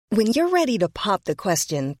When you're ready to pop the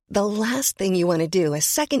question, the last thing you want to do is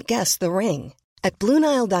second-guess the ring. At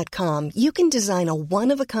BlueNile.com, you can design a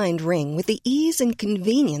one-of-a-kind ring with the ease and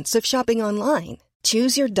convenience of shopping online.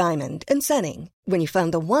 Choose your diamond and setting. When you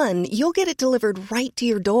find the one, you'll get it delivered right to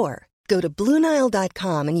your door. Go to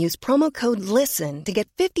BlueNile.com and use promo code LISTEN to get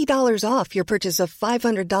 $50 off your purchase of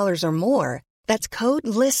 $500 or more. That's code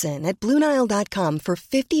LISTEN at BlueNile.com for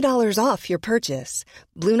 $50 off your purchase.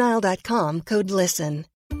 BlueNile.com, code LISTEN.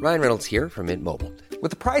 Ryan Reynolds here from Mint Mobile. With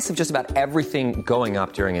the price of just about everything going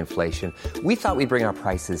up during inflation, we thought we'd bring our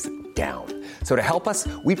prices down. So to help us,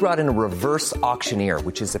 we brought in a reverse auctioneer,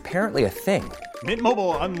 which is apparently a thing. Mint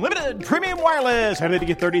Mobile Unlimited Premium Wireless. How to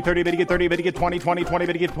get 30, 30, bit to get 30, bit to get 20, 20, 20,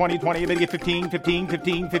 bit to get 20, 20, bit to get 15, 15,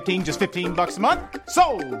 15, 15, just $15 a month?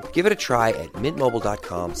 Sold! Give it a try at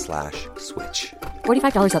mintmobile.com/switch.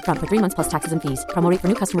 $45 up front for 3 months plus taxes and fees. Promo rate for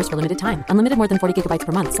new customers for limited time. Unlimited more than 40 gigabytes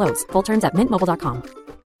per month. Slows full terms at mintmobile.com.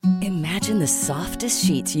 Imagine the softest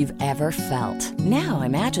sheets you've ever felt. Now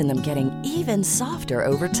imagine them getting even softer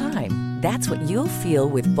over time. That's what you'll feel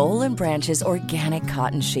with Boll & Branch's organic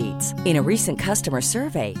cotton sheets. In a recent customer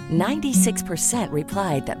survey, 96%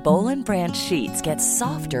 replied that Boll & Branch sheets get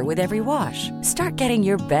softer with every wash. Start getting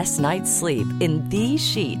your best night's sleep in these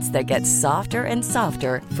sheets that get softer and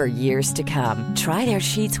softer for years to come. Try their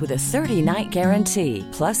sheets with a 30-night guarantee.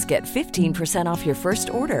 Plus, get 15% off your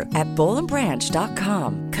first order at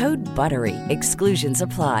bollandbranch.com. Code BUTTERY. Exclusions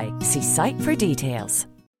apply. See site for details.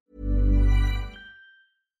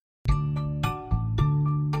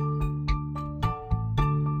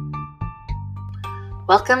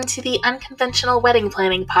 Welcome to the Unconventional Wedding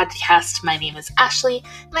Planning Podcast. My name is Ashley,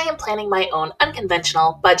 and I am planning my own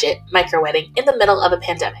unconventional budget micro-wedding in the middle of a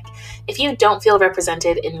pandemic. If you don't feel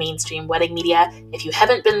represented in mainstream wedding media, if you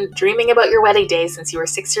haven't been dreaming about your wedding day since you were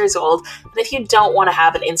 6 years old, and if you don't want to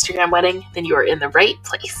have an Instagram wedding, then you are in the right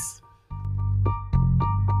place.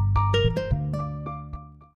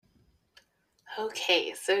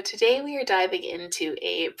 Okay, so today we are diving into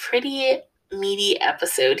a pretty meaty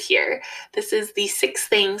episode here. This is the 6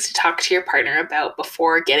 things to talk to your partner about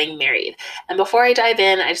before getting married. And before I dive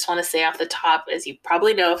in, I just want to say off the top, as you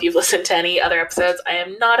probably know if you've listened to any other episodes, I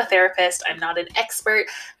am not a therapist. I'm not an expert.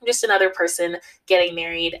 I'm just another person getting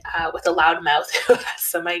married with a loud mouth who has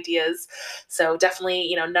some ideas. So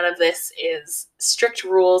definitely, none of this is strict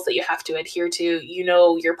rules that you have to adhere to. You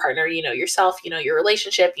know your partner, you know yourself, you know your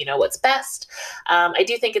relationship, you know what's best. I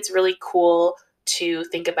do think it's really cool to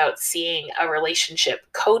think about seeing a relationship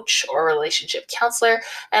coach or a relationship counselor.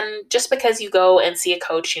 And just because you go and see a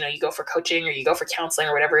coach, you go for coaching or you go for counseling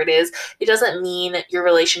or whatever it is, it doesn't mean your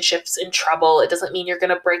relationship's in trouble. It doesn't mean you're going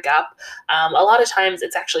to break up. A lot of times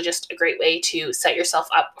it's actually just a great way to set yourself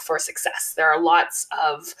up for success. There are lots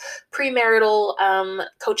of premarital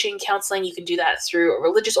coaching, counseling. You can do that through a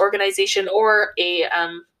religious organization or a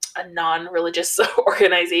non-religious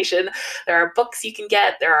organization. There are books you can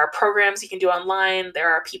get. There are programs you can do online. There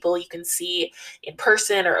are people you can see in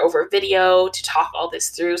person or over video to talk all this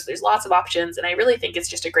through. So there's lots of options. And I really think it's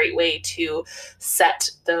just a great way to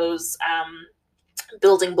set those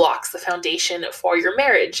building blocks, the foundation for your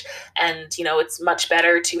marriage. And, it's much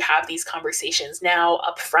better to have these conversations now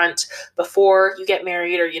up front before you get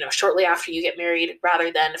married or, shortly after you get married, rather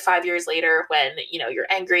than 5 years later when, you're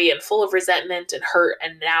angry and full of resentment and hurt.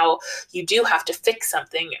 And now you do have to fix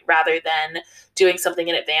something rather than doing something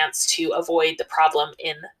in advance to avoid the problem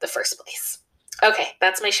in the first place. Okay,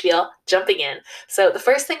 that's my spiel, jumping in. So the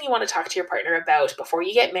first thing you want to talk to your partner about before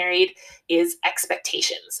you get married is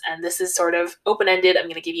expectations. And this is sort of open-ended. I'm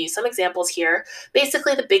going to give you some examples here.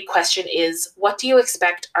 Basically, the big question is, what do you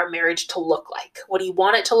expect our marriage to look like? What do you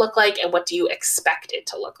want it to look like? And what do you expect it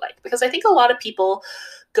to look like? Because I think a lot of people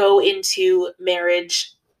go into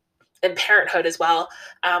marriage and parenthood as well,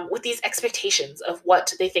 with these expectations of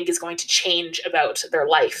what they think is going to change about their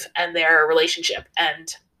life and their relationship.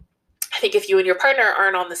 And I think if you and your partner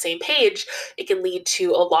aren't on the same page, it can lead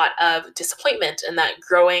to a lot of disappointment and that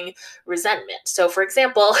growing resentment. So for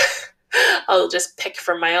example, I'll just pick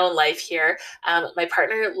from my own life here. My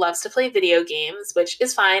partner loves to play video games, which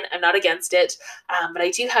is fine. I'm not against it. But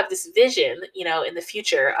I do have this vision, in the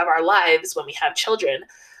future of our lives when we have children.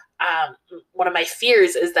 One of my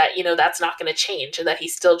fears is that, that's not going to change and that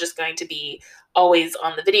he's still just going to be always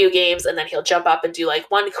on the video games, and then he'll jump up and do like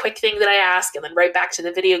one quick thing that I ask and then right back to the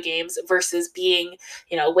video games, versus being,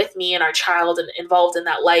 with me and our child and involved in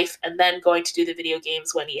that life and then going to do the video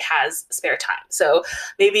games when he has spare time. So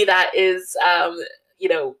maybe that is,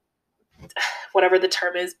 whatever the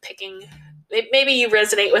term is, picking. Maybe you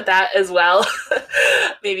resonate with that as well.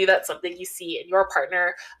 Maybe that's something you see in your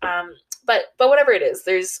partner. But whatever it is,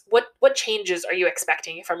 there's what changes are you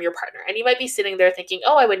expecting from your partner? And you might be sitting there thinking,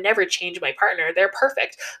 oh, I would never change my partner. They're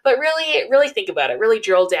perfect. But really think about it. Really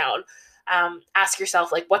drill down. Ask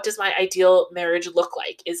yourself, like, what does my ideal marriage look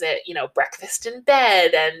like? Is it, breakfast in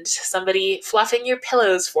bed and somebody fluffing your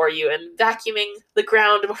pillows for you and vacuuming the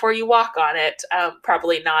ground before you walk on it?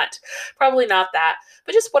 Probably not that.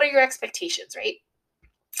 But just what are your expectations, right?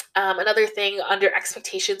 Another thing under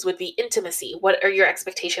expectations would be intimacy. What are your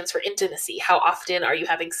expectations for intimacy? How often are you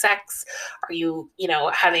having sex? Are you,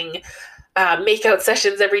 having makeout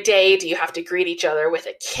sessions every day? Do you have to greet each other with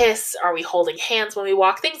a kiss? Are we holding hands when we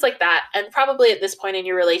walk? Things like that. And probably at this point in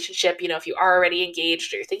your relationship, if you are already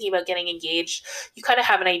engaged or you're thinking about getting engaged, you kind of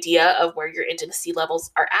have an idea of where your intimacy levels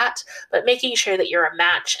are at, but making sure that you're a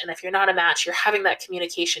match. And if you're not a match, you're having that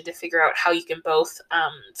communication to figure out how you can both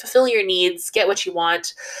fulfill your needs, get what you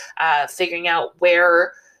want, figuring out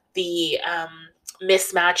where the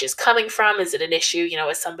mismatch is coming from. Is it an issue?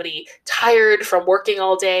 Is somebody tired from working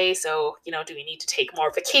all day? So, do we need to take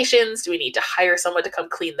more vacations? Do we need to hire someone to come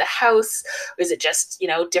clean the house? Or is it just,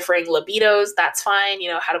 differing libidos? That's fine.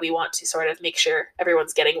 How do we want to sort of make sure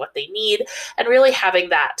everyone's getting what they need? And really having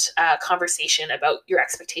that conversation about your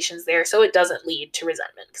expectations there so it doesn't lead to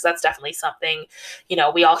resentment, because that's definitely something,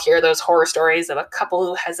 we all hear those horror stories of a couple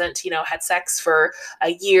who hasn't, had sex for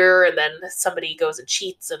a year and then somebody goes and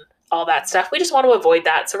cheats and all that stuff. We just want to avoid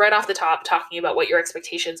that. So right off the top, talking about what your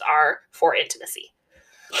expectations are for intimacy.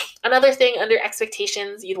 Another thing under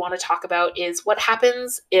expectations you'd want to talk about is what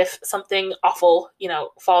happens if something awful,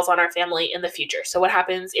 falls on our family in the future. So what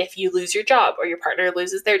happens if you lose your job or your partner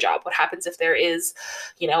loses their job? What happens if there is,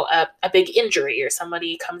 a big injury or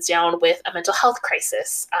somebody comes down with a mental health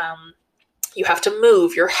crisis? You have to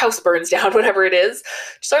move, your house burns down, whatever it is,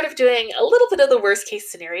 sort of doing a little bit of the worst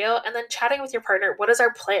case scenario and then chatting with your partner. What is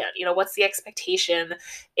our plan? What's the expectation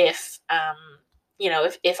if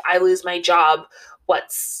I lose my job,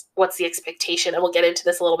 what's the expectation? And we'll get into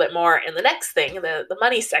this a little bit more in the next thing, the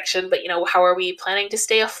money section, but how are we planning to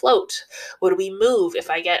stay afloat? Would we move if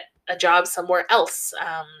I get a job somewhere else?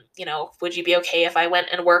 Would you be okay if I went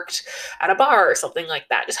and worked at a bar or something like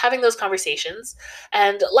that? Just having those conversations.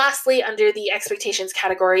 And lastly, under the expectations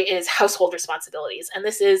category is household responsibilities. And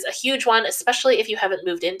this is a huge one, especially if you haven't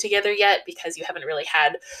moved in together yet, because you haven't really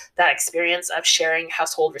had that experience of sharing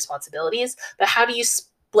household responsibilities. But how do you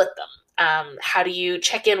split them? How do you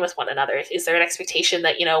check in with one another? Is there an expectation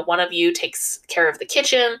that, one of you takes care of the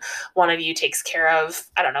kitchen, one of you takes care of,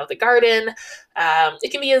 the garden?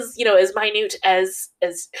 It can be as minute as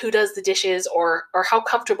who does the dishes, or how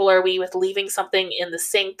comfortable are we with leaving something in the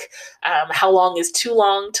sink? How long is too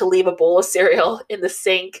long to leave a bowl of cereal in the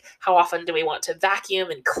sink? How often do we want to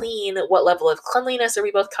vacuum and clean? What level of cleanliness are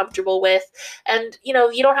we both comfortable with? And, you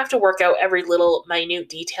don't have to work out every little minute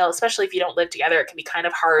detail, especially if you don't live together. It can be kind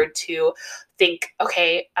of hard to think,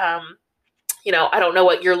 okay, I don't know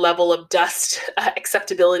what your level of dust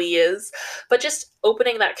acceptability is, but just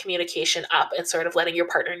opening that communication up and sort of letting your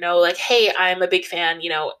partner know, like, hey, I'm a big fan,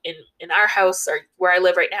 in our house or where I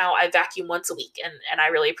live right now, I vacuum once a week and I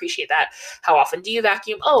really appreciate that. How often do you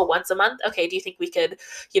vacuum? Oh, once a month. Okay. Do you think we could,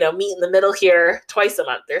 meet in the middle here twice a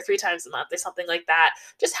month or 3 times a month or something like that?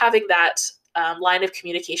 Just having that line of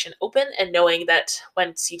communication open and knowing that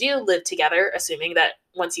once you do live together, assuming that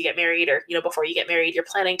once you get married or, before you get married, you're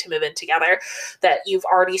planning to move in together, that you've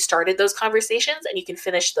already started those conversations and you can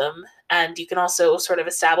finish them. And you can also sort of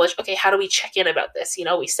establish, okay, how do we check in about this?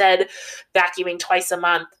 We said vacuuming twice a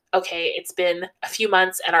month. Okay, it's been a few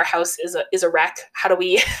months and our house is a wreck. How do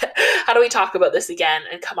we talk about this again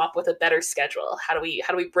and come up with a better schedule? How do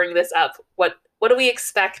we bring this up? What do we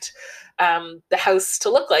expect the house to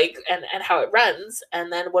look like and how it runs?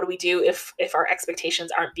 And then what do we do if our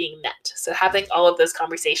expectations aren't being met? So having all of those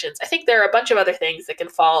conversations. I think there are a bunch of other things that can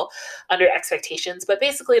fall under expectations, but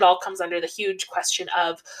basically it all comes under the huge question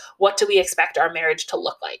of what do we expect our marriage to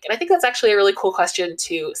look like? And I think that's actually a really cool question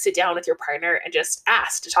to sit down with your partner and just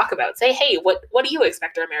ask, to talk about. Say, hey, what do you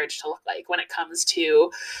expect our marriage to look like when it comes to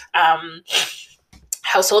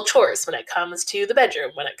household chores, when it comes to the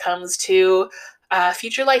bedroom, when it comes to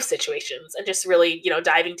future life situations, and just really,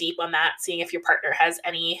 diving deep on that, seeing if your partner has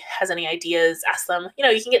any ideas. Ask them,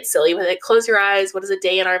 you can get silly with it. Close your eyes. What does a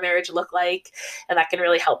day in our marriage look like? And that can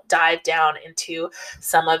really help dive down into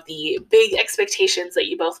some of the big expectations that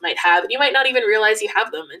you both might have. And you might not even realize you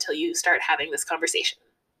have them until you start having this conversation.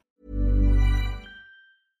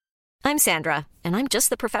 I'm Sandra, and I'm just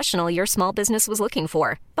the professional your small business was looking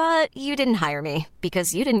for. But you didn't hire me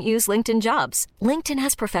because you didn't use LinkedIn Jobs. LinkedIn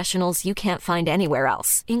has professionals you can't find anywhere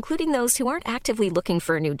else, including those who aren't actively looking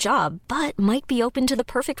for a new job, but might be open to the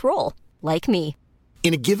perfect role, like me.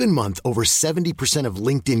 In a given month, over 70% of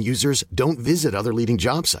LinkedIn users don't visit other leading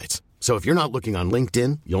job sites. So if you're not looking on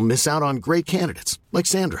LinkedIn, you'll miss out on great candidates like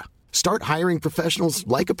Sandra. Start hiring professionals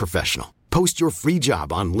like a professional. Post your free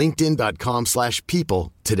job on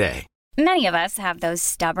linkedin.com/people today. Many of us have those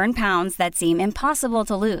stubborn pounds that seem impossible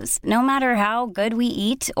to lose, no matter how good we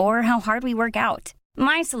eat or how hard we work out.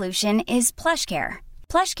 My solution is PlushCare.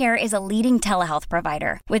 PlushCare is a leading telehealth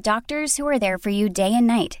provider with doctors who are there for you day and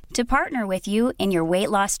night to partner with you in your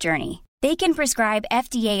weight loss journey. They can prescribe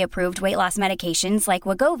FDA-approved weight loss medications like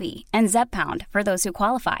Wegovy and Zepbound for those who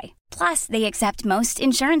qualify. Plus, they accept most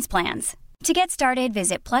insurance plans. To get started,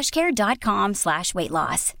 visit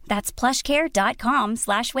plushcare.com/weightloss. That's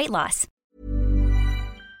plushcare.com/weightloss.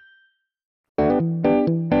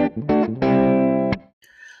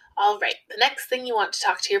 All right, the next thing you want to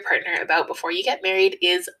talk to your partner about before you get married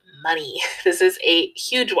is money. This is a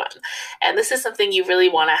huge one. And this is something you really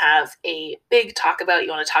want to have a big talk about.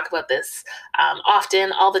 You want to talk about this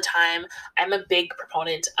often, all the time. I'm a big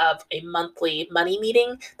proponent of a monthly money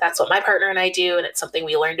meeting. That's what my partner and I do, and it's something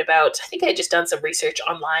we learned about. I think I just done some research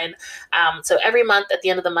online. So every month, at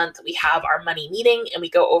the end of the month, we have our money meeting, and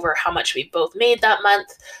we go over how much we both made that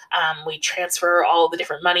month. We transfer all the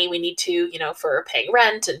different money we need to, for paying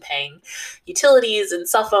rent and paying utilities and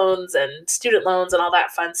cell phones and student loans and all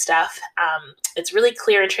that fun stuff. It's really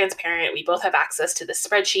clear and transparent. We both have access to the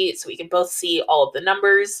spreadsheet, so we can both see all of the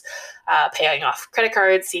numbers, paying off credit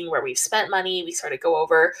cards, seeing where we've spent money. We sort of go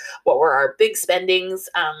over what were our big spendings.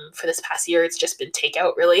 For this past year, it's just been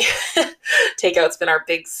takeout, really. Takeout's been our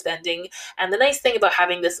big spending. And the nice thing about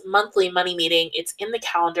having this monthly money meeting, it's in the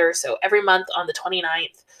calendar. So every month on the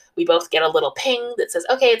 29th, we both get a little ping that says,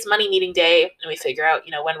 okay, it's money meeting day, and we figure out,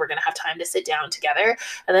 when we're going to have time to sit down together.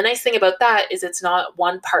 And the nice thing about that is it's not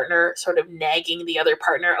one partner sort of nagging the other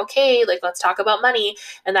partner, okay, let's talk about money.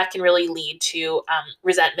 And that can really lead to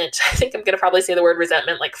resentment. I think I'm going to probably say the word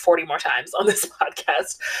resentment like 40 more times on this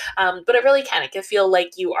podcast. But it really can. It can feel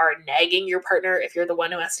like you are nagging your partner if you're the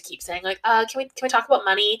one who has to keep saying can we talk about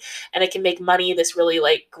money? And it can make money this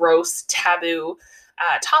really gross, taboo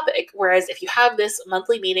topic. Whereas if you have this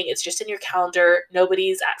monthly meeting, it's just in your calendar.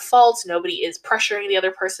 Nobody's at fault. Nobody is pressuring the other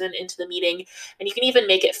person into the meeting. And you can even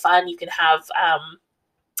make it fun. You can have,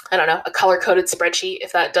 a color-coded spreadsheet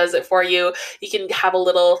if that does it for you. You can have a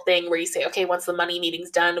little thing where you say, okay, once the money meeting's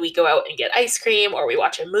done, we go out and get ice cream, or we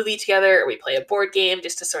watch a movie together, or we play a board game,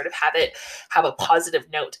 just to sort of have a positive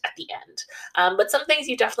note at the end. But some things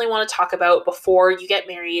you definitely want to talk about before you get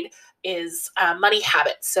married is money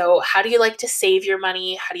habits. So how do you like to save your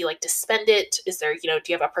money? How do you like to spend it? Is there, do you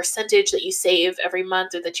have a percentage that you save every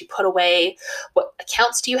month or that you put away? What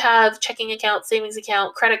accounts do you have? Checking account, savings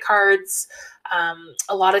account, credit cards?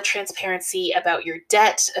 A lot of transparency about your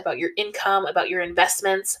debt, about your income, about your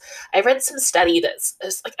investments. I read some study that's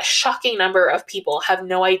a shocking number of people have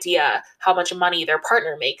no idea how much money their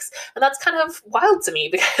partner makes. And that's kind of wild to me,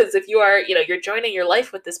 because if you are, you're joining your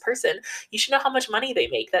life with this person, you should know how much money they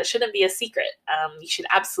make. That shouldn't be a secret. You should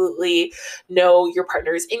absolutely know your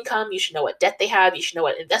partner's income. You should know what debt they have. You should know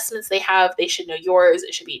what investments they have. They should know yours.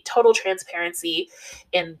 It should be total transparency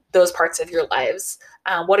in those parts of your lives.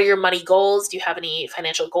 What are your money goals? Do you have any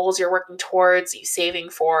financial goals you're working towards? Are you saving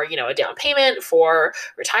for, a down payment, for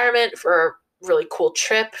retirement, for a really cool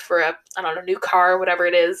trip, for a new car, whatever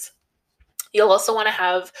it is? You'll also want to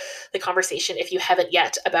have the conversation, if you haven't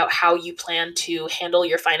yet, about how you plan to handle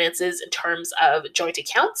your finances in terms of joint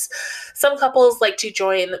accounts. Some couples like to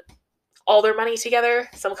join all their money together.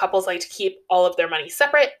 Some couples like to keep all of their money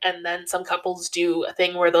separate. And then some couples do a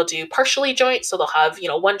thing where they'll do partially joint. So they'll have,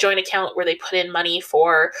 one joint account where they put in money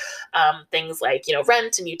for things like,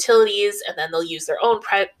 rent and utilities. And then they'll use their own,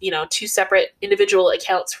 two separate individual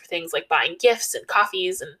accounts for things like buying gifts and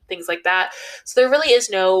coffees and things like that. So there really is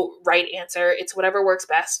no right answer. It's whatever works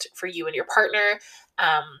best for you and your partner.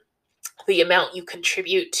 The amount you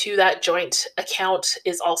contribute to that joint account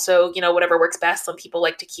is also, whatever works best. Some people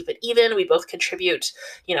like to keep it even. We both contribute,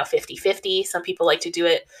 50-50. Some people like to do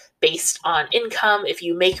it based on income. If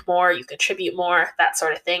you make more, you contribute more, that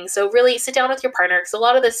sort of thing. So really sit down with your partner, because a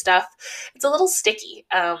lot of this stuff, it's a little sticky.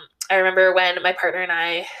 I remember when my partner and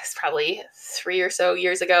I, it's probably 3 or so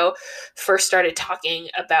years ago, first started talking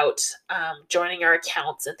about joining our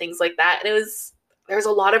accounts and things like that. And there was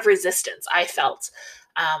a lot of resistance, I felt.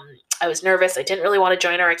 I was nervous. I didn't really want to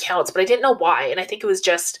join our accounts, but I didn't know why. And I think it was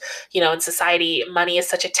just, in society, money is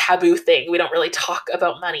such a taboo thing. We don't really talk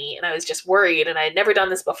about money. And I was just worried, and I had never done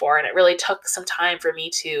this before. And it really took some time for me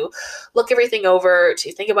to look everything over,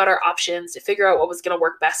 to think about our options, to figure out what was going to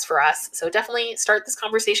work best for us. So definitely start this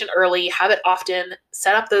conversation early, have it often,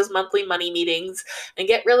 set up those monthly money meetings, and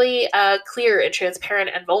get really clear and transparent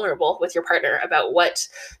and vulnerable with your partner about what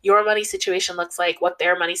your money situation looks like, what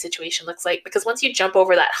their money situation looks like. Because once you jump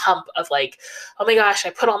over that hump of like, oh my gosh, I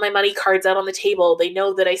put all my money cards out on the table, they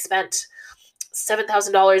know that I spent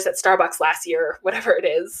 $7,000 at Starbucks last year, whatever it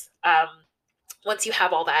is. Once you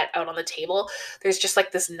have all that out on the table, there's just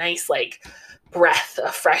like this nice like breath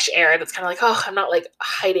of fresh air that's kind of like, oh, I'm not like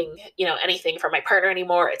hiding, anything from my partner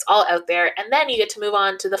anymore. It's all out there. And then you get to move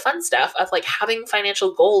on to the fun stuff of like having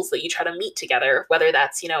financial goals that you try to meet together, whether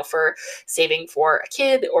that's, for saving for a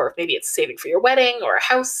kid, or maybe it's saving for your wedding or a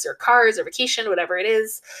house or cars or vacation, whatever it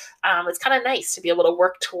is. It's kind of nice to be able to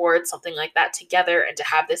work towards something like that together and to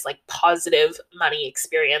have this like positive money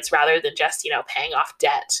experience rather than just, paying off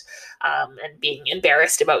debt and being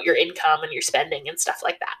embarrassed about your income and your spending and stuff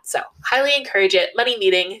like that. So highly encourage it. Money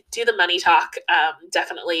meeting, do the money talk.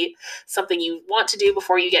 Definitely something you want to do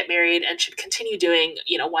before you get married and should continue doing,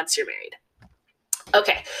 once you're married.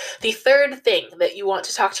 Okay, the third thing that you want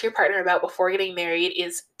to talk to your partner about before getting married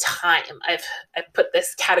is time. I've put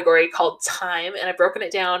this category called time, and I've broken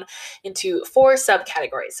it down into 4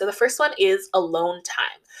 subcategories. So the first one is alone time.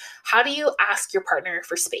 How do you ask your partner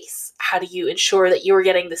for space? How do you ensure that you are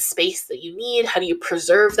getting the space that you need? How do you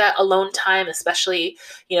preserve that alone time, especially,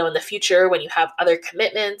 in the future when you have other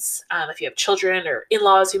commitments, if you have children or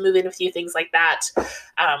in-laws who move in with you, things like that?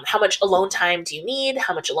 How much alone time do you need?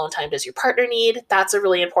 How much alone time does your partner need? That's a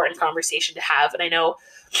really important conversation to have. And I know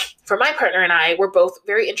for my partner and I, we're both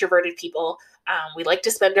very introverted people. We like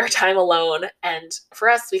to spend our time alone. And for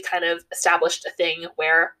us, we kind of established a thing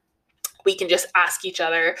where we can just ask each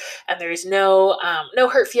other, and there's no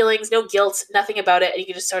hurt feelings, no guilt, nothing about it. And you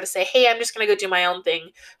can just sort of say, hey, I'm just going to go do my own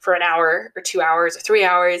thing for an hour or 2 hours or 3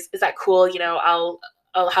 hours. Is that cool?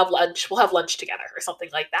 I'll have lunch. We'll have lunch together or something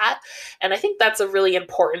like that. And I think that's a really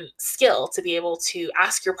important skill to be able to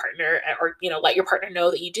ask your partner or, let your partner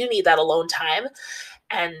know that you do need that alone time.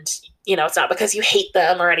 And, it's not because you hate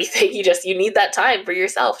them or anything. You need that time for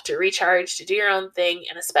yourself to recharge, to do your own thing.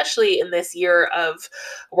 And especially in this year of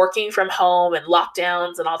working from home and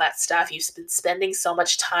lockdowns and all that stuff, you've been spending so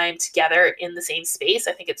much time together in the same space.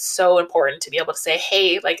 I think it's so important to be able to say,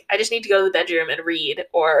 hey, like, I just need to go to the bedroom and read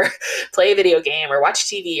or play a video game or watch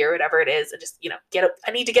TV or whatever it is. And just,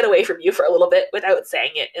 I need to get away from you for a little bit without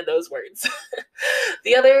saying it in those words.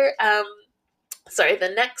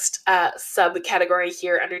 The next subcategory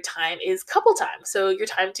here under time is couple time. So your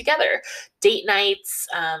time together, date nights,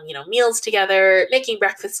 meals together, making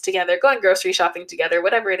breakfast together, going grocery shopping together,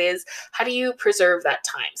 whatever it is. How do you preserve that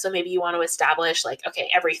time? So maybe you want to establish like, okay,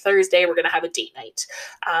 every Thursday we're going to have a date night.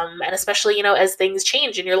 And especially, as things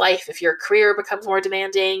change in your life, if your career becomes more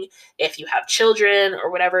demanding, if you have children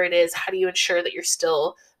or whatever it is, how do you ensure that you're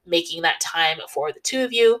still making that time for the two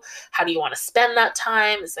of you? How do you want to spend that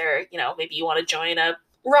time? Is there, maybe you want to join a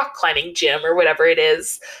rock climbing gym or whatever it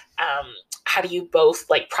is? How do you both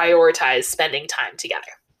like prioritize spending time together?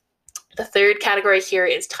 The third category here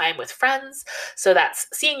is time with friends. So that's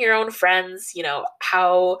seeing your own friends,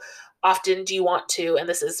 how often do you want to, and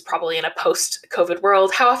this is probably in a post-COVID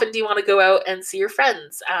world, how often do you want to go out and see your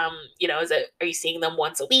friends? Are you seeing them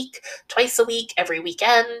once a week, twice a week, every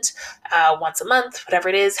weekend, once a month, whatever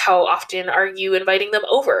it is? How often are you inviting them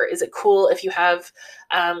over? Is it cool if you have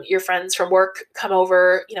your friends from work come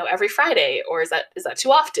over, every Friday, or is that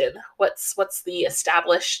too often? What's the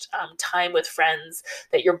established time with friends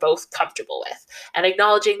that you're both comfortable with? And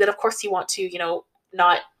acknowledging that, of course, you want to,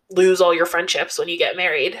 not lose all your friendships when you get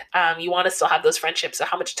married. You want to still have those friendships. So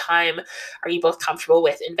how much time are you both comfortable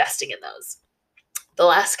with investing in those? The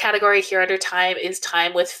last category here under time is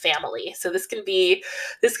time with family. So this can be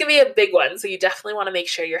a big one. So you definitely want to make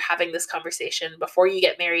sure you're having this conversation before you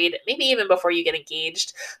get married, maybe even before you get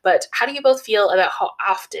engaged. But how do you both feel about how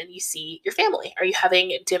often you see your family? Are you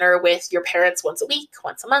having dinner with your parents once a week,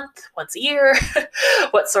 once a month, once a year?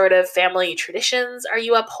 What sort of family traditions are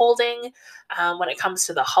you upholding? When it comes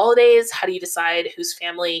to the holidays, how do you decide whose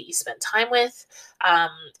family you spend time with?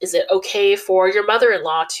 Is it okay for your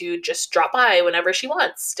mother-in-law to just drop by whenever she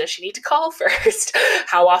wants? Does she need to call first?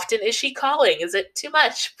 How often is she calling? Is it too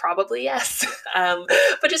much? Probably yes.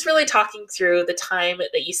 But just really talking through the time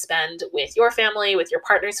that you spend with your family, with your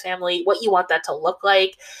partner's family, what you want that to look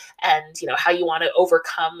like, and how you want to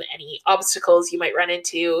overcome any obstacles you might run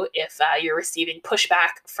into if you're receiving pushback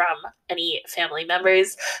from any family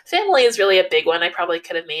members. Family is really a big one. I probably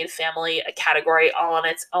could have made family a category all on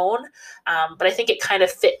its own, but I think it kind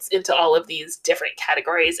of fits into all of these different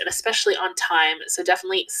categories, and especially on time. So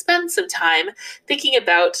definitely spend some time thinking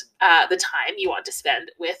about the time you want to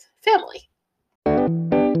spend with family.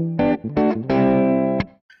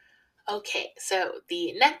 Okay, so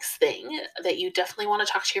the next thing that you definitely want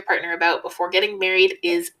to talk to your partner about before getting married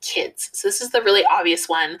is kids. So this is the really obvious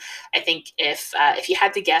one. I think if you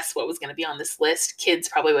had to guess what was going to be on this list, kids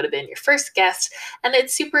probably would have been your first guess, and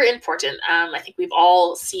it's super important. I think we've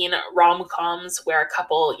all seen rom-coms where a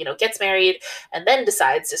couple, gets married and then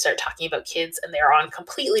decides to start talking about kids, and they're on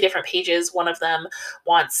completely different pages. One of them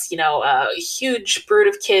wants, a huge brood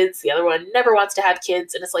of kids. The other one never wants to have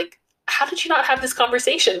kids, and it's like, how did you not have this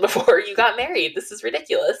conversation before you got married? This is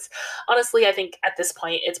ridiculous. Honestly, I think at this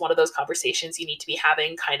point, it's one of those conversations you need to be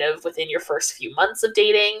having kind of within your first few months of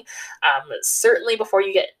dating. Certainly before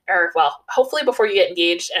you hopefully before you get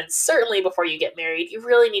engaged, and certainly before you get married. You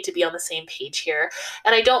really need to be on the same page here.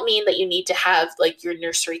 And I don't mean that you need to have like your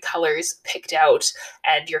nursery colors picked out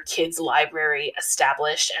and your kids' library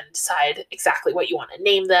established and decide exactly what you want to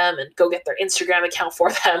name them and go get their Instagram account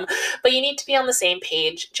for them. But you need to be on the same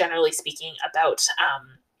page, generally speaking, about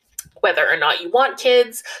whether or not you want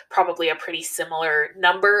kids, probably a pretty similar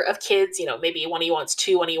number of kids. Maybe one of you wants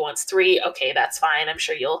 2, one of you wants 3. Okay, that's fine. I'm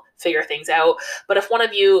sure you'll figure things out. But if one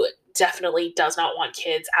of you definitely does not want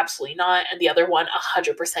kids, absolutely not, and the other one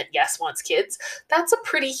 100% yes wants kids, that's a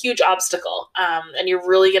pretty huge obstacle. And you're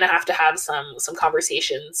really going to have some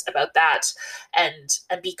conversations about that, and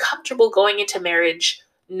be comfortable going into marriage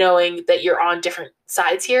knowing that you're on different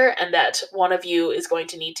sides here and that one of you is going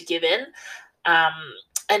to need to give in.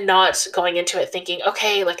 And not going into it thinking,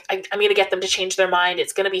 okay, like I'm going to get them to change their mind.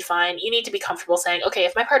 It's going to be fine. You need to be comfortable saying, okay,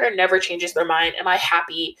 if my partner never changes their mind, am I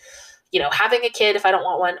happy, having a kid if I don't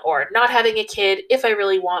want one, or not having a kid if I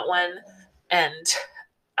really want one? And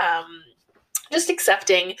just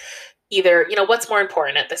accepting either, what's more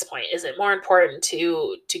important at this point. Is it more important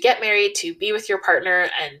to get married, to be with your partner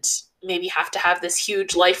and maybe have to have this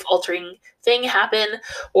huge life-altering thing happen?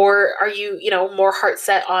 Or are you, more heart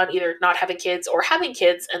set on either not having kids or having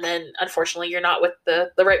kids, and then unfortunately you're not with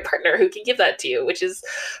the right partner who can give that to you, which is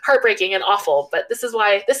heartbreaking and awful. But this is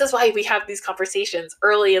why we have these conversations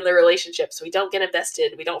early in the relationship, so we don't get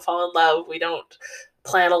invested, we don't fall in love, we don't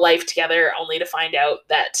plan a life together only to find out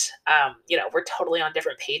that, we're totally on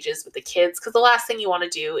different pages with the kids. Because the last thing you want to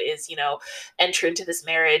do is, enter into this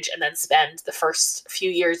marriage and then spend the first few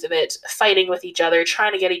years of it fighting with each other,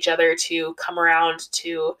 trying to get each other to come around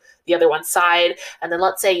to the other one's side. And then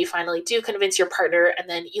let's say you finally do convince your partner, and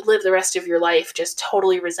then you live the rest of your life just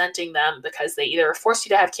totally resenting them because they either forced you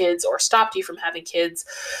to have kids or stopped you from having kids.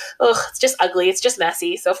 Ugh, it's just ugly. It's just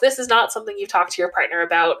messy. So if this is not something you've talked to your partner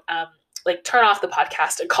about, turn off the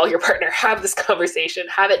podcast and call your partner, have this conversation,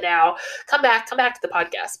 have it now, come back to the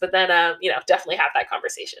podcast, but then, definitely have that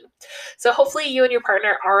conversation. So hopefully you and your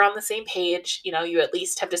partner are on the same page. You at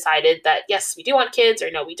least have decided that, yes, we do want kids,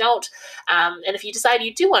 or no, we don't. And if you decide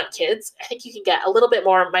you do want kids, I think you can get a little bit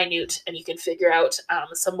more minute and you can figure out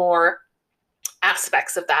some more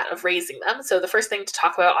aspects of that, of raising them. So the first thing to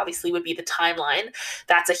talk about obviously would be the timeline.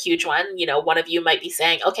 That's a huge one. One of you might be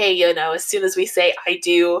saying, okay, as soon as we say I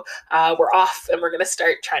do, we're off and we're going to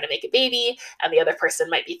start trying to make a baby. And the other person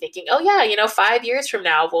might be thinking, oh yeah, 5 years from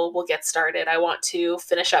now, we'll get started. I want to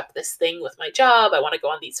finish up this thing with my job. I want to go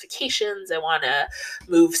on these vacations. I want to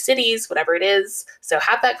move cities, whatever it is. So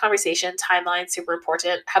have that conversation. Timeline, super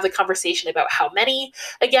important. Have the conversation about how many.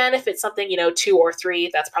 Again, if it's something, 2 or 3,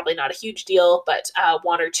 that's probably not a huge deal, but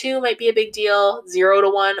 1 or 2 might be a big deal. 0 to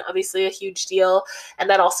 1, obviously a huge deal. And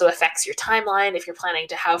that also affects your timeline. If you're planning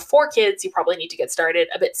to have 4 kids, you probably need to get started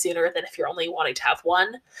a bit sooner than if you're only wanting to have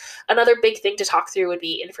 1. Another big thing to talk through would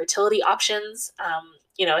be infertility options.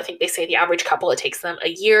 I think they say the average couple, it takes them a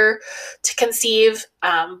year to conceive.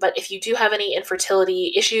 But if you do have any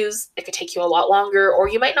infertility issues, it could take you a lot longer, or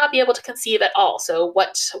you might not be able to conceive at all. So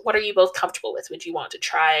what are you both comfortable with? Would you want to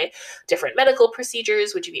try different medical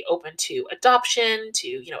procedures? Would you be open to adoption,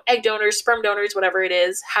 to, egg donors, sperm donors, whatever it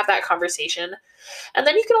is? Have that conversation. And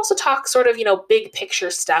then you can also talk sort of, big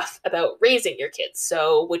picture stuff about raising your kids.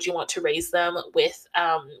 So would you want to raise them with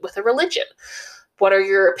a religion? What are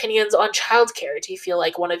your opinions on childcare? Do you feel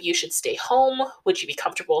like one of you should stay home? Would you be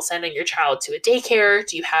comfortable sending your child to a daycare?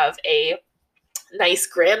 Do you have a nice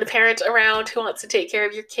grandparent around who wants to take care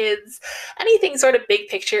of your kids? Anything sort of big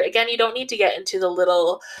picture. Again, you don't need to get into the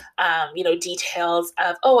little, details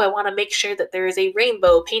of, I want to make sure that there is a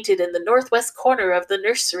rainbow painted in the northwest corner of the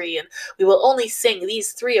nursery, and we will only sing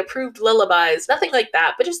these 3 approved lullabies. Nothing like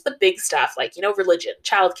that, but just the big stuff like, religion,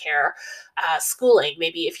 childcare, schooling.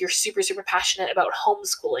 Maybe if you're super, super passionate about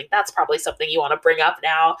homeschooling, that's probably something you want to bring up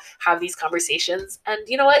now, have these conversations. And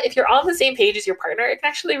you know what? If you're on the same page as your partner, it can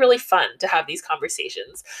actually be really fun to have these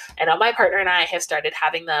conversations. And my partner and I have started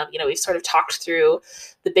having them. We've sort of talked through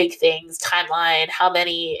the big things, timeline, how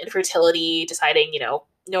many, infertility, deciding,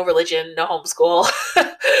 no religion, no homeschool,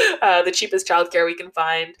 the cheapest childcare we can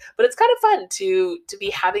find. But it's kind of fun to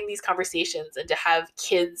be having these conversations and to have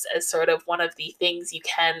kids as sort of one of the things you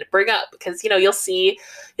can bring up, because you'll see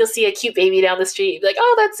a cute baby down the street, you'd be like,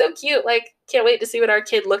 oh, that's so cute, like can't wait to see what our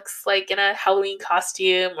kid looks like in a Halloween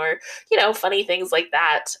costume, or funny things like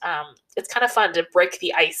that. It's kind of fun to break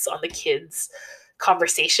the ice on the kids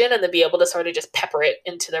conversation and then be able to sort of just pepper it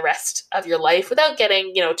into the rest of your life without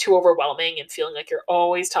getting, too overwhelming and feeling like you're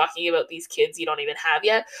always talking about these kids you don't even have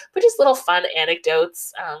yet, but just little fun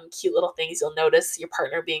anecdotes, cute little things you'll notice your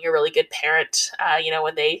partner being a really good parent,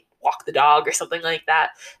 when they walk the dog or something like that.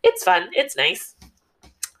 It's fun. It's nice.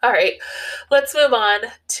 All right, let's move on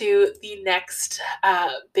to the next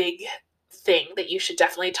big thing that you should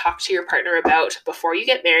definitely talk to your partner about before you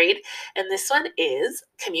get married. And this one is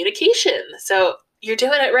communication. So you're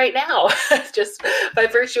doing it right now. Just by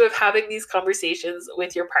virtue of having these conversations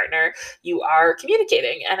with your partner, you are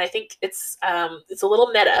communicating. And I think it's a little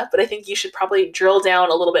meta, but I think you should probably drill down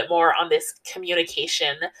a little bit more on this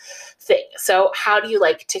communication thing. So how do you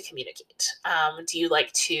like to communicate? Do you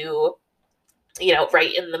like to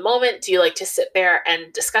right in the moment? Do you like to sit there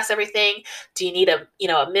and discuss everything? Do you need a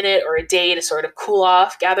minute or a day to sort of cool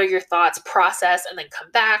off, gather your thoughts, process, and then come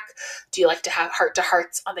back? Do you like to have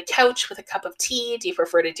heart-to-hearts on the couch with a cup of tea? Do you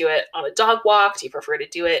prefer to do it on a dog walk? Do you prefer to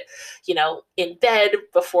do it, in bed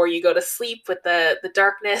before you go to sleep with the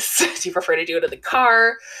darkness? Do you prefer to do it in the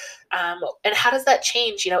car? And how does that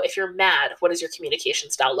change? If you're mad, what does your communication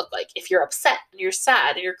style look like? If you're upset and you're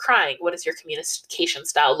sad and you're crying, what does your communication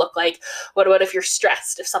style look like? What if you're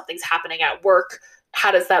stressed? If something's happening at work,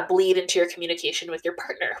 how does that bleed into your communication with your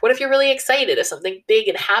partner? What if you're really excited? If something big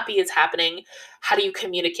and happy is happening, how do you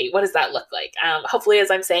communicate? What does that look like? Hopefully,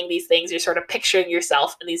 as I'm saying these things, you're sort of picturing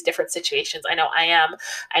yourself in these different situations. I know I am.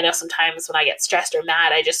 I know sometimes when I get stressed or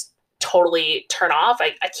mad, I just totally turn off.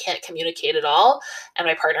 I can't communicate at all. And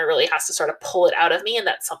my partner really has to sort of pull it out of me. And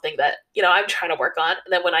that's something that, I'm trying to work on.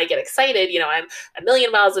 And then when I get excited, I'm a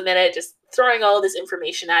million miles a minute, just throwing all of this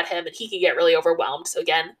information at him, and he can get really overwhelmed. So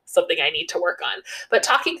again, something I need to work on. But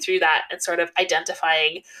talking through that and sort of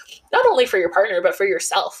identifying, not only for your partner, but for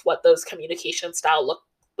yourself, what those communication styles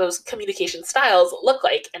look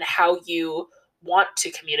like, and how you want to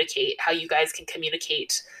communicate, how you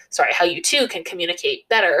two can communicate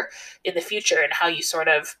better in the future, and how you sort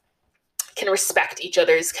of can respect each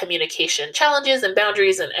other's communication challenges and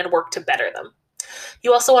boundaries and work to better them.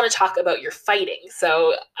 You also want to talk about your fighting.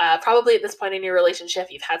 So probably at this point in your relationship,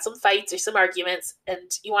 you've had some fights or some arguments, and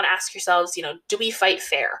you want to ask yourselves, do we fight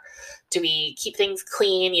fair? Do we keep things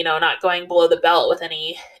clean, not going below the belt with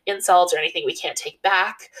any insults or anything we can't take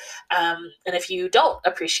back? And if you don't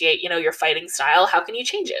appreciate, your fighting style, how can you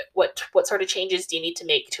change it? What sort of changes do you need to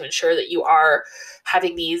make to ensure that you are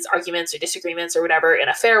having these arguments or disagreements or whatever in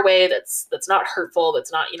a fair way that's not hurtful,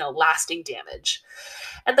 that's not, lasting damage?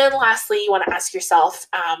 And then lastly, you want to ask yourself,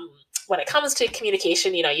 when it comes to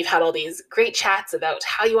communication, you've had all these great chats about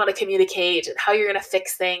how you want to communicate and how you're going to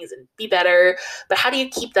fix things and be better. But how do you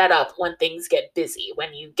keep that up when things get busy,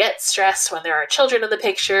 when you get stressed, when there are children in the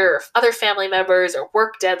picture or other family members or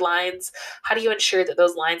work deadlines? How do you ensure that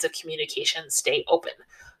those lines of communication stay open?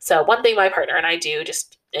 So one thing my partner and I do,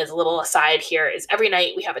 just as a little aside here, is every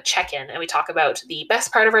night we have a check-in and we talk about the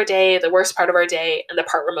best part of our day, the worst part of our day, and the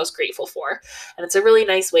part we're most grateful for. And it's a really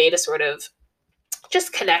nice way to sort of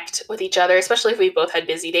just connect with each other, especially if we've both had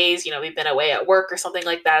busy days, we've been away at work or something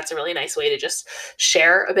like that. It's a really nice way to just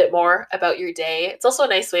share a bit more about your day. It's also a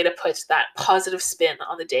nice way to put that positive spin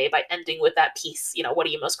on the day by ending with that piece. What are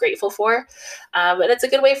you most grateful for? And it's a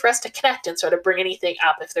good way for us to connect and sort of bring anything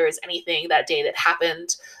up if there was anything that day that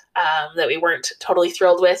happened that we weren't totally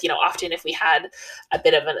thrilled with. Often if we had a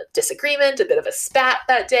bit of a disagreement, a bit of a spat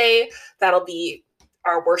that day, that'll be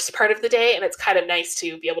our worst part of the day. And it's kind of nice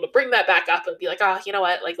to be able to bring that back up and be like, oh, you know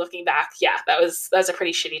what? Like looking back, yeah, that was a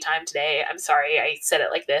pretty shitty time today. I'm sorry I said it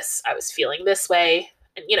like this. I was feeling this way.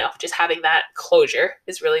 And, just having that closure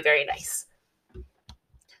is really very nice.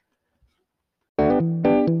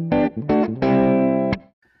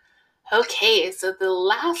 Okay, so the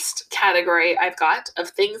last category I've got of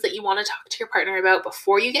things that you want to talk to your partner about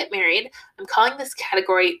before you get married, I'm calling this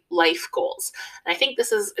category life goals. And I think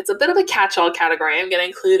it's a bit of a catch-all category. I'm going to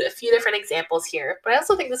include a few different examples here, but I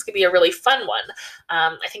also think this could be a really fun one.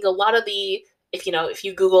 I think a lot of if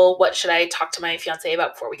you Google what should I talk to my fiance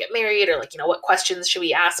about before we get married, or what questions should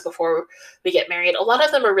we ask before we get married, a lot of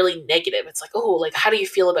them are really negative. It's like, oh, how do you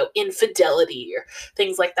feel about infidelity or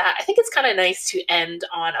things like that? I think it's kind of nice to end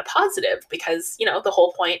on a positive because, the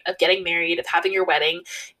whole point of getting married, of having your wedding,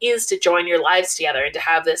 is to join your lives together and to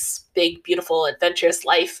have this big, beautiful, adventurous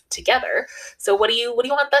life together. So what do you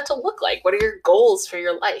want that to look like? What are your goals for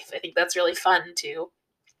your life? I think that's really fun to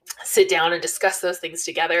sit down and discuss those things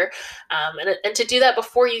together, and to do that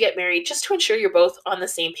before you get married, just to ensure you're both on the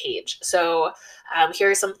same page. So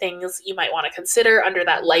here are some things you might want to consider under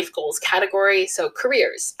that life goals category. So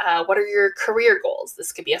careers, what are your career goals?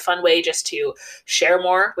 This could be a fun way just to share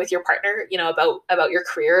more with your partner, about your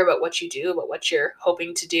career, about what you do, about what you're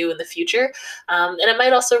hoping to do in the future. And it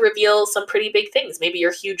might also reveal some pretty big things. Maybe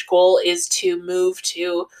your huge goal is to move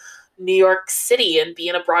to New York City and be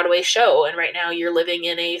in a Broadway show. And right now you're living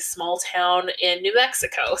in a small town in New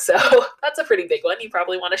Mexico. So that's a pretty big one. You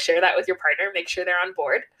probably want to share that with your partner, make sure they're on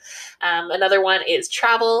board. Another one is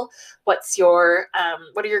travel. What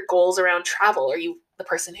are your goals around travel? Are you the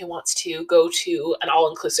person who wants to go to an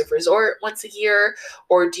all-inclusive resort once a year?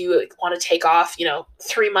 Or do you want to take off,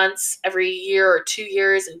 3 months every year or 2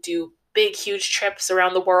 years and do big, huge trips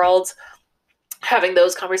around the world? Having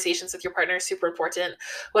those conversations with your partner is super important.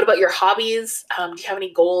 What about your hobbies? Do you have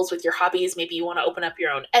any goals with your hobbies? Maybe you want to open up your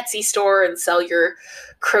own Etsy store and sell your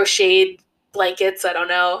crocheted blankets, I don't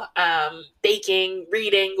know, baking,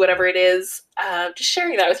 reading, whatever it is. Just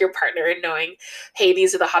sharing that with your partner and knowing, hey,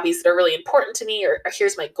 these are the hobbies that are really important to me, or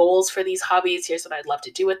here's my goals for these hobbies. Here's what I'd love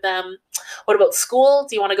to do with them. What about school?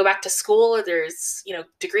 Do you want to go back to school, or there's,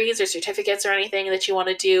 degrees or certificates or anything that you want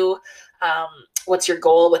to do? What's your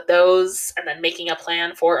goal with those? And then making a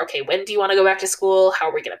plan for, okay, when do you want to go back to school? How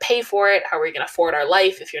are we going to pay for it? How are we going to afford our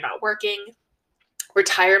life if you're not working?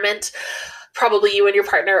 Retirement. Probably you and your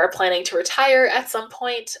partner are planning to retire at some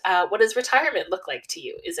point. What does retirement look like to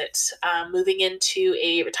you? Is it moving into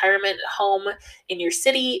a retirement home in your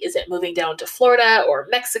city? Is it moving down to Florida or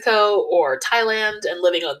Mexico or Thailand and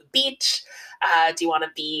living on the beach? Do you want to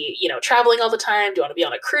be, traveling all the time? Do you want to be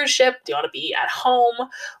on a cruise ship? Do you want to be at home?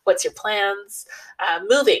 What's your plans?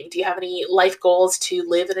 Moving. Do you have any life goals to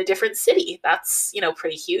live in a different city? That's,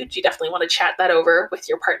 pretty huge. You definitely want to chat that over with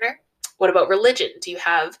your partner. What about religion? Do you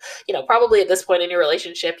have, probably at this point in your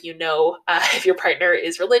relationship, if your partner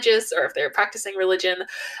is religious or if they're practicing religion.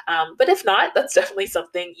 But if not, that's definitely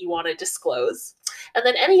something you want to disclose. And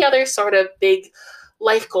then any other sort of big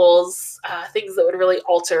life goals, things that would really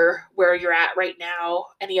alter where you're at right now,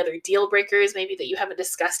 any other deal breakers maybe that you haven't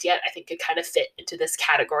discussed yet, I think could kind of fit into this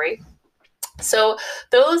category. So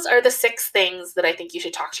those are the 6 things that I think you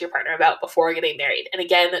should talk to your partner about before getting married. And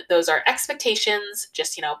again, those are expectations,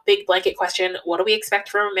 just, big blanket question. What do we expect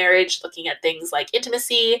from a marriage? Looking at things like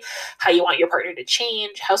intimacy, how you want your partner to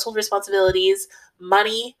change, household responsibilities,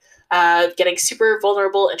 money, getting super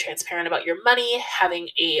vulnerable and transparent about your money, having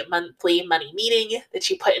a monthly money meeting that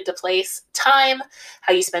you put into place, time,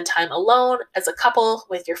 how you spend time alone as a couple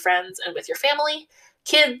with your friends and with your family,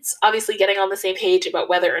 kids, obviously getting on the same page about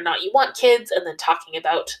whether or not you want kids, and then talking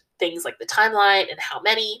about things like the timeline and how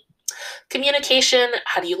many. Communication,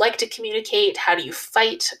 how do you like to communicate? How do you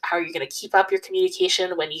fight? How are you going to keep up your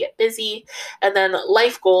communication when you get busy? And then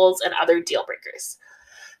life goals and other deal breakers.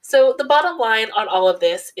 So the bottom line on all of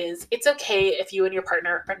this is it's okay if you and your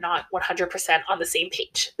partner are not 100% on the same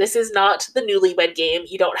page. This is not the newlywed game.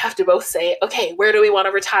 You don't have to both say, okay, where do we want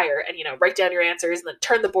to retire? And, write down your answers and then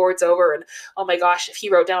turn the boards over. And, oh my gosh, if he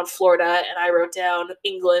wrote down Florida and I wrote down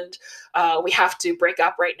England, we have to break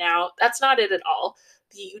up right now. That's not it at all.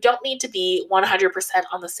 you don't need to be 100%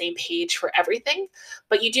 on the same page for everything,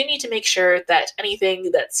 but you do need to make sure that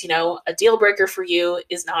anything that's, a deal breaker for you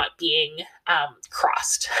is not being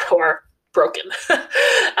crossed or broken.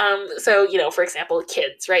 So, for example,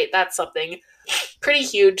 kids, right? That's something pretty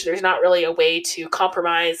huge. There's not really a way to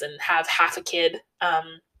compromise and have half a kid.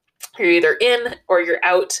 You're either in or you're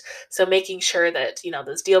out. So making sure that,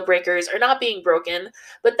 those deal breakers are not being broken,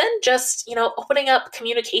 but then just, opening up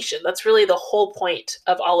communication. That's really the whole point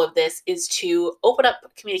of all of this, is to open up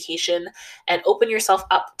communication and open yourself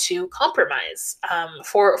up to compromise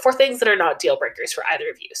for things that are not deal breakers for either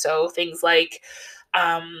of you. So things like,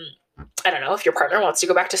 I don't know, if your partner wants to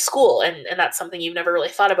go back to school and that's something you've never really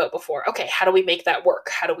thought about before. Okay, how do we make that work?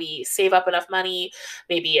 How do we save up enough money?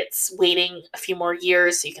 Maybe it's waiting a few more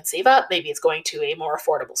years so you can save up. Maybe it's going to a more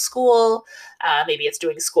affordable school. Maybe it's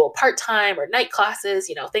doing school part-time or night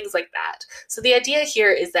classes, things like that. So the idea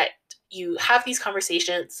here is that you have these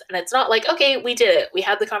conversations, and it's not like, okay, we did it. We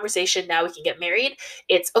had the conversation. Now we can get married.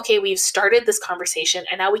 It's, okay, we've started this conversation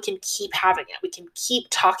and now we can keep having it. We can keep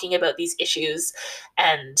talking about these issues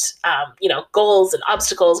and, goals and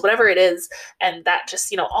obstacles, whatever it is. And that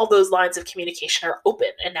just, all those lines of communication are open.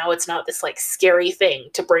 And now it's not this like scary thing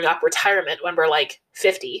to bring up retirement when we're like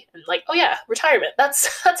 50 and like, oh yeah, retirement, that's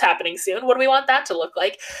happening soon. What do we want that to look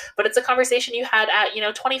like? But it's a conversation you had at,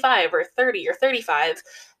 25 or 30 or 35.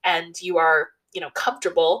 And you are,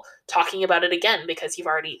 comfortable talking about it again because you've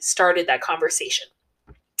already started that conversation.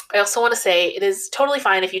 I also want to say it is totally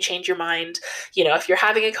fine if you change your mind. If you're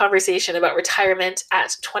having a conversation about retirement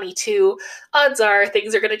at 22, odds are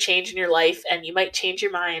things are going to change in your life and you might change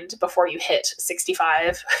your mind before you hit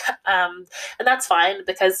 65. And that's fine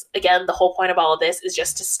because, again, the whole point of all of this is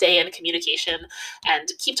just to stay in communication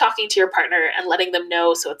and keep talking to your partner and letting them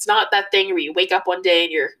know. So it's not that thing where you wake up one day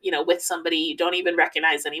and you're, with somebody you don't even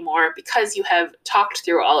recognize anymore, because you have talked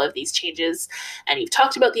through all of these changes and you've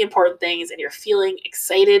talked about the important things and you're feeling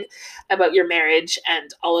excited about your marriage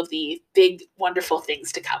and all of the big, wonderful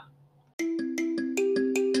things to come.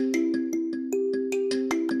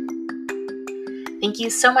 Thank you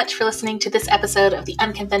so much for listening to this episode of the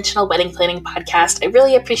Unconventional Wedding Planning Podcast. I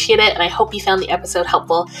really appreciate it, and I hope you found the episode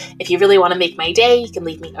helpful. If you really want to make my day, you can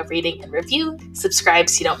leave me a rating and review, subscribe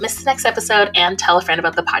so you don't miss the next episode, and tell a friend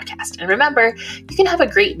about the podcast. And remember, you can have a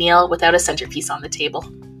great meal without a centerpiece on the table.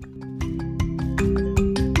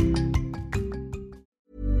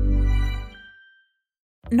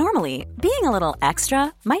 Normally, being a little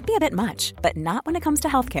extra might be a bit much, but not when it comes to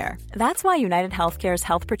healthcare. That's why United Healthcare's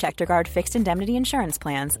Health Protector Guard fixed indemnity insurance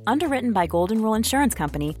plans, underwritten by Golden Rule Insurance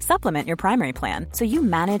Company, supplement your primary plan so you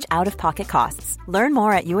manage out-of-pocket costs. Learn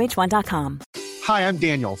more at UH1.com. Hi, I'm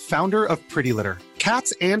Daniel, founder of Pretty Litter.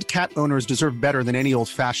 Cats and cat owners deserve better than any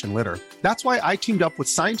old-fashioned litter. That's why I teamed up with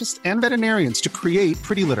scientists and veterinarians to create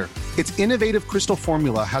Pretty Litter. Its innovative crystal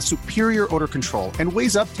formula has superior odor control and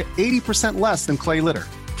weighs up to 80% less than clay litter.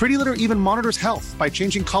 Pretty Litter even monitors health by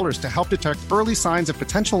changing colors to help detect early signs of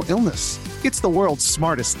potential illness. It's the world's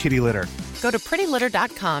smartest kitty litter. Go to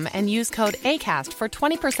prettylitter.com and use code ACAST for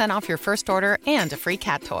 20% off your first order and a free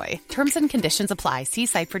cat toy. Terms and conditions apply. See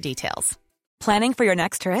site for details. Planning for your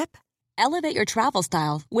next trip? Elevate your travel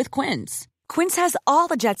style with Quince. Quince has all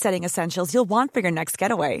the jet-setting essentials you'll want for your next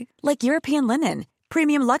getaway, like European linen,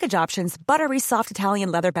 premium luggage options, buttery soft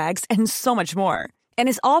Italian leather bags, and so much more. And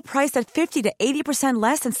is all priced at 50 to 80%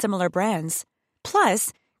 less than similar brands.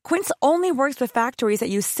 Plus, Quince only works with factories that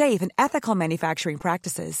use safe and ethical manufacturing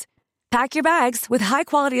practices. Pack your bags with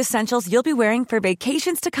high-quality essentials you'll be wearing for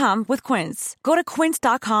vacations to come with Quince. Go to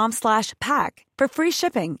quince.com/pack for free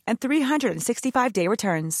shipping and 365-day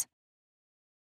returns.